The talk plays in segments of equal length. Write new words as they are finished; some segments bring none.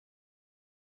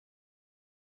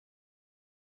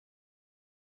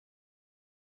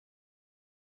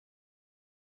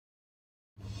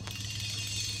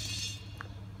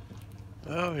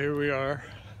Well, here we are,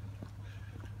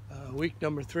 week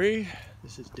number 3.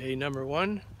 This is day number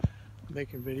 1.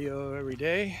 Making video every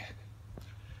day.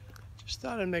 Just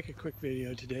thought I'd make a quick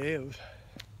video today of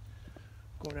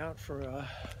going out for a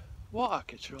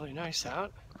walk. It's really nice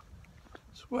out.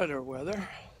 It's wetter weather.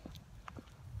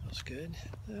 Feels good.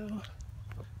 So,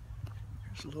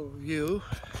 here's a little view.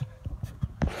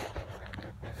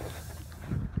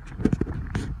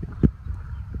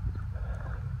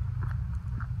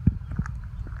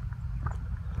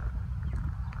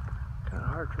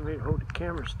 Hard for me to hold the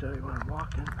camera steady when I'm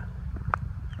walking.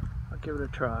 I'll give it a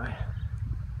try.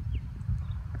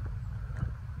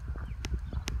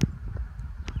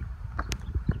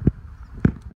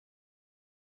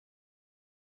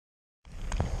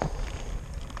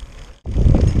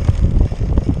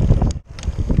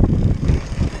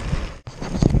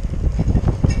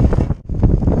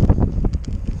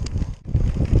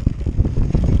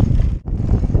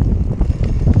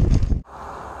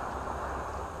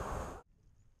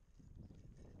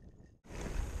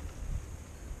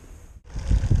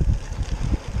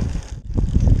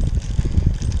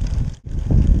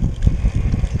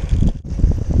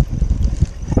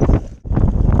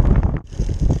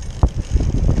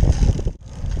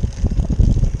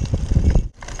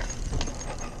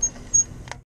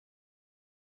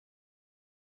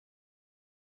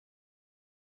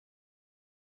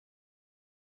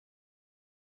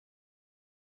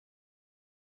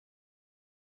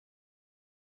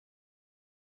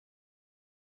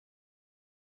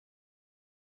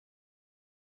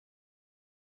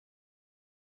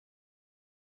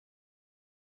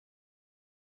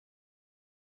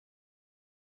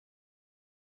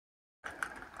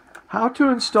 How to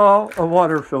install a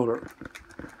water filter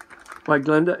by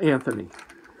Glenda Anthony.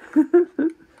 Did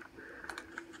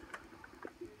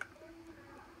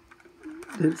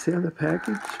it say on the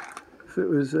package if it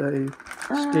was a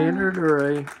standard or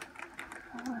a...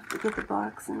 I'll have to get the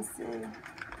box and see.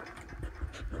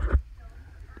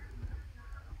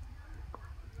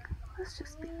 Let's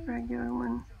just be a regular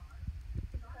one.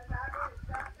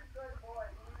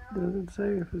 Doesn't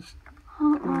say if it's...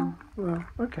 well,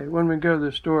 okay, when we go to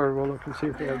the store, we'll look and see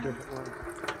if they have different ones.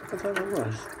 I thought it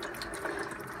was.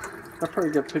 I'll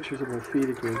probably get pictures of my feet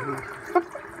again.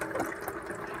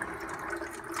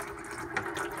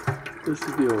 This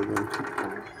is the old one.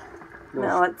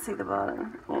 Now let's see the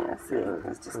bottom. Yeah, see,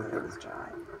 it's just it was dry.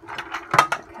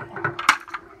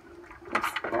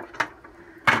 Okay.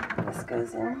 This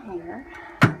goes in here.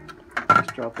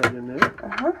 Just drop that in there.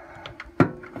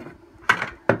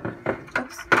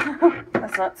 Oops.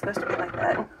 That's not supposed to be like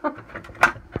that.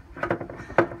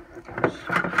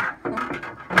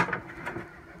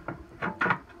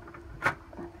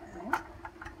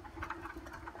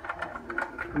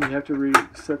 And you have to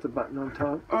reset the button on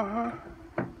top. Oh,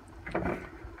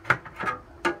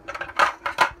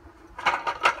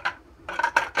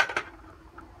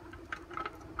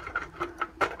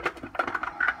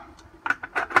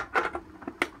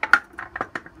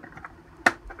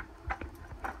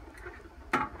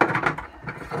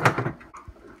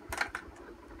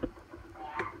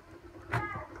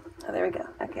 there we go.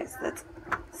 Okay, so that's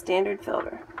standard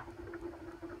filter.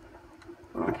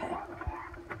 Okay.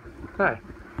 Hi.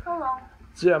 Hello.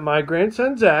 Yeah, my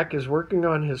grandson Zach is working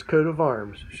on his coat of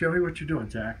arms. Show me what you're doing,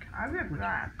 Zach. I did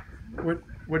that.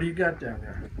 What do you got down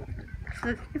there?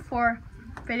 64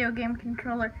 video game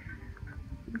controller,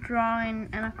 drawing,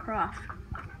 and a cross.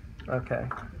 Okay.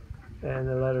 And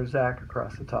the letter Zach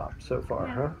across the top so far,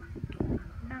 Yeah. huh? Yeah.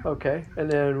 Okay, and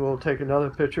then we'll take another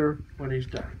picture when he's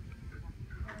done.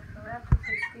 So that's a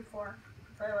 64.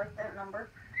 So I like that number.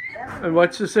 And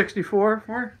what's the 64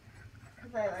 for?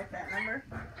 Because I like that number.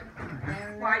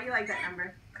 And Why do you like that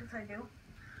number? because I do.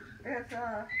 There's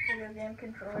a video game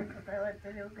controller because I like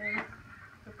video games.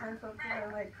 The pencil because I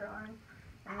like drawing.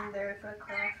 And there's a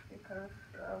cross because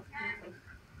of Jesus.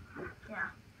 Yeah.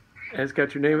 And it's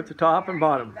got your name at the top and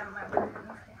bottom. That might work.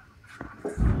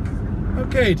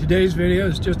 Okay, today's video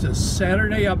is just a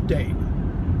Saturday update.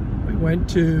 We went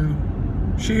to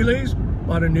Sheely's,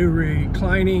 bought a new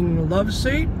reclining love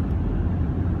seat,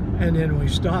 and then we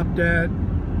stopped at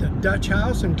the Dutch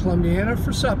House in Columbiana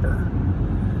for supper.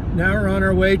 Now we're on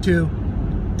our way to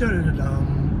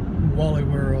Wally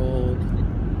World.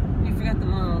 You forgot the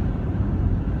mall.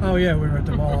 Oh yeah, we were at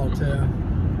the mall too.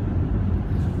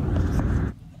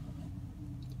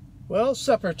 Well,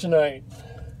 supper tonight.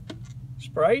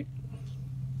 Sprite.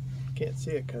 Can't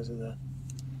see it because of the...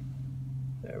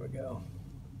 There we go.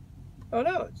 Oh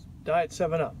no, it's Diet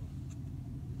 7-Up.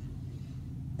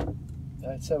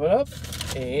 Diet 7-Up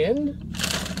and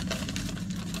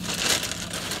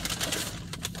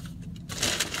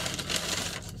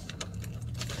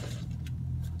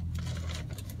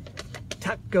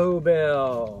Taco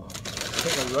Bell.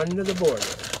 Take a run to the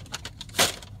border.